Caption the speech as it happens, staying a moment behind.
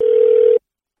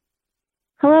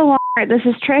Hello, Walmart. This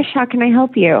is Trish. How can I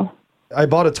help you? I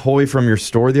bought a toy from your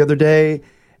store the other day,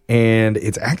 and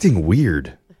it's acting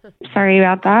weird. Sorry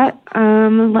about that.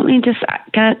 Let me just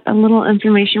get a little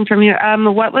information from you.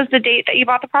 What was the date that you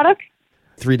bought the product?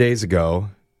 3 days ago,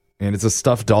 and it's a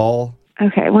stuffed doll.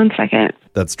 Okay, 1 second.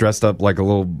 That's dressed up like a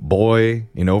little boy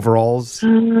in overalls.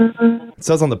 It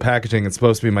says on the packaging it's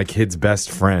supposed to be my kid's best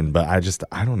friend, but I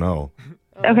don't know.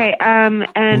 Okay, and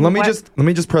let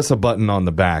me just press a button on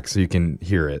the back so you can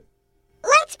hear it.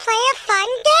 Let's play a fun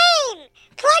game.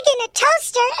 Plug in a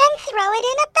toaster and throw it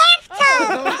in a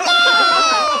bathtub.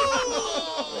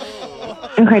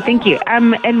 Yay! Okay, thank you.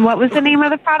 And what was the name of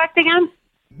the product again?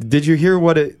 Did you hear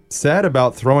what it said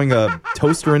about throwing a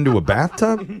toaster into a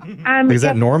bathtub? Is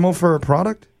that normal for a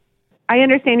product? I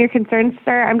understand your concerns,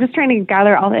 sir. I'm just trying to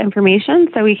gather all the information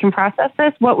so we can process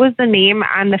this. What was the name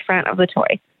on the front of the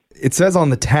toy? It says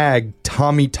on the tag,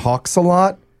 Tommy talks a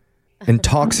lot, and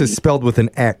talks is spelled with an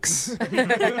X. Okay.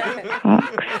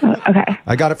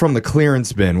 I got it from the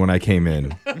clearance bin when I came in.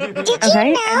 Did you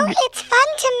know it's fun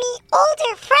to meet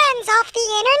older friends off the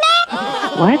internet?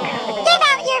 What? Give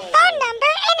out your phone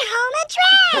number and home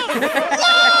address.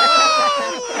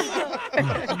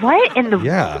 Yay! What in the...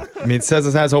 Yeah. I mean, it says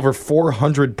it has over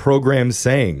 400 programmed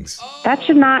sayings. That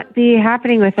should not be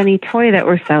happening with any toy that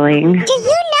we're selling. Do you know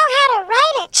how to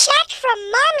write a check from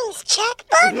Mommy's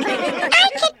checkbook? I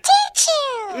could teach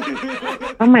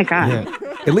you. Oh, my God. Yeah.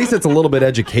 At least it's a little bit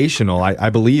educational. I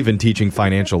believe in teaching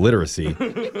financial literacy.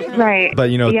 Right. But,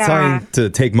 trying to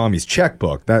take Mommy's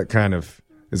checkbook, that kind of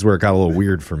is where it got a little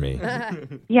weird for me.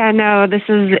 Yeah, no,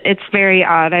 it's very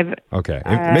odd. Okay.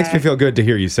 It makes me feel good to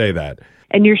hear you say that.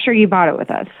 And you're sure you bought it with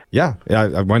us? Yeah.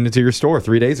 I went into your store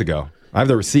 3 days ago. I have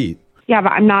the receipt. Yeah,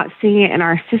 but I'm not seeing it in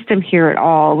our system here at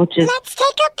all, which is... Let's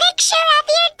take a picture of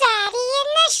your daddy in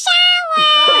the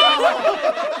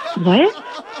shower. What?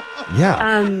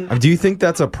 Yeah. Do you think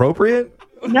that's appropriate?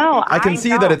 No, I can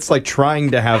see that it's like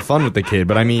trying to have fun with the kid,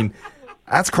 but I mean,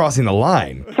 that's crossing the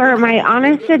line. Sir, my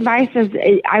honest advice is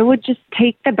I would just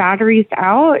take the batteries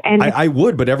out and... I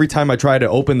would, but every time I try to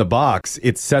open the box,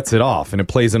 it sets it off and it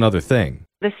plays another thing.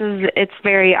 It's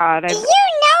very odd. Do you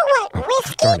know what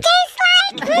whiskey tastes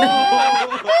like?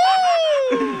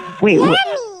 Wait,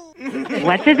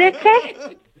 what did it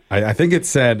say? I think it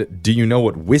said, do you know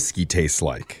what whiskey tastes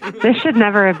like? This should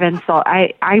never have been sold.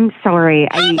 I'm sorry.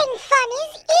 Having fun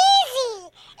is easy,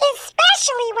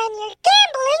 especially when you're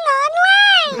gambling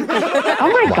online. Oh,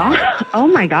 my God. Oh,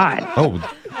 my God. Oh,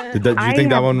 did you think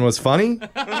that one was funny?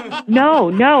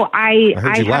 No, I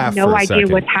heard you laugh have no for a idea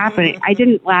second. what's happening. I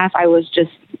didn't laugh. I was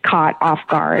just caught off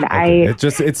guard. Okay.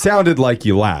 It sounded like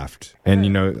you laughed. And,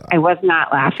 I was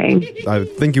not laughing. I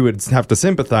think you would have to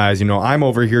sympathize. I'm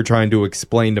over here trying to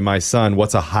explain to my son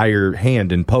what's a higher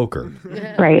hand in poker.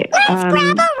 Right. Let's grab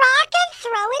a rock and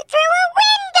throw it through a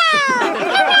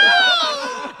window.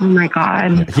 Oh, my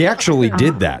God. He actually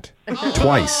did that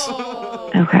twice.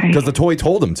 Okay. Because the toy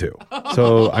told him to.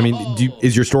 So, I mean,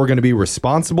 is your store going to be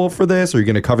responsible for this? Or are you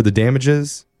going to cover the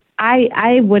damages?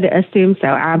 I would assume so,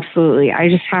 absolutely. I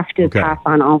just have to pass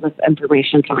on all this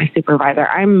information to my supervisor.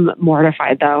 I'm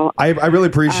mortified, though. I really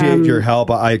appreciate your help.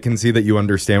 I can see that you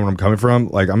understand where I'm coming from.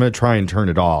 Like, I'm going to try and turn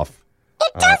it off.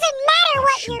 It doesn't matter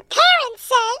what your parents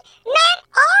say. Not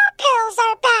all pills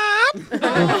are bad.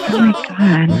 Oh, my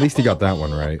God. At least you got that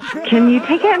one right. Can you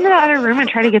take it into the other room and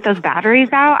try to get those batteries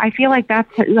out? I feel like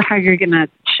that's how you're going to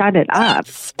shut it up.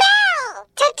 Spell.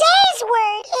 Today's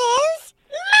word is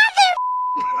mother.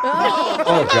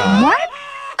 Oh, God. What?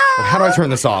 How do I turn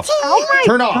this off? Oh, my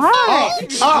Turn God.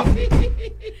 off.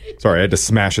 Sorry, I had to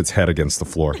smash its head against the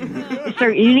floor. Sir,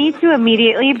 you need to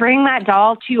immediately bring that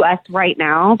doll to us right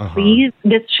now, please.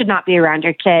 This should not be around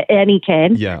your kid, any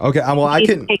kid. Yeah, okay. Well, I You need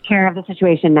can to take care of the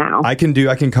situation now. I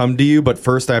can come to you, but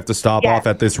first I have to stop off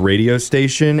at this radio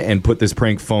station and put this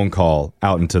prank phone call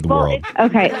out into the world.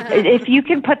 Okay, if you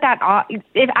can put that off,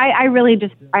 I really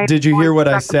just... Did you hear what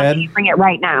I said? Bring it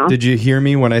right now. Did you hear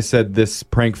me when I said this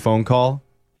prank phone call?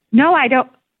 No, I don't...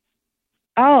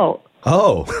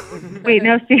 Oh. Wait,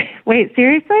 no, wait,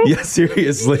 seriously? Yeah,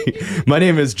 seriously. My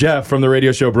name is Jeff from the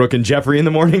radio show Brooke and Jeffrey in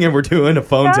the Morning, and we're doing a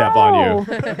phone tap on you.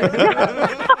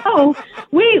 No.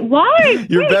 Wait, why?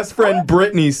 Your best friend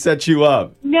Brittany set you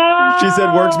up. No. She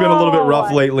said work's been a little bit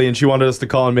rough lately, and she wanted us to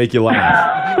call and make you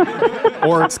laugh.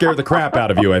 Or scare the crap out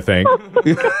of you, I think.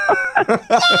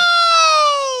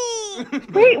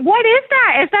 Wait, what is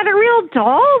that? Is that a real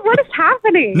doll? What is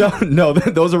happening? No,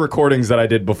 those are recordings that I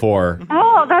did before.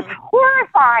 Oh, that's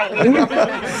horrifying.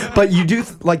 But you do,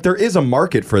 there is a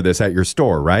market for this at your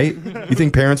store, right? You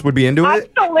think parents would be into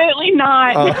it? Absolutely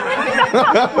not.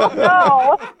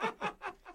 No.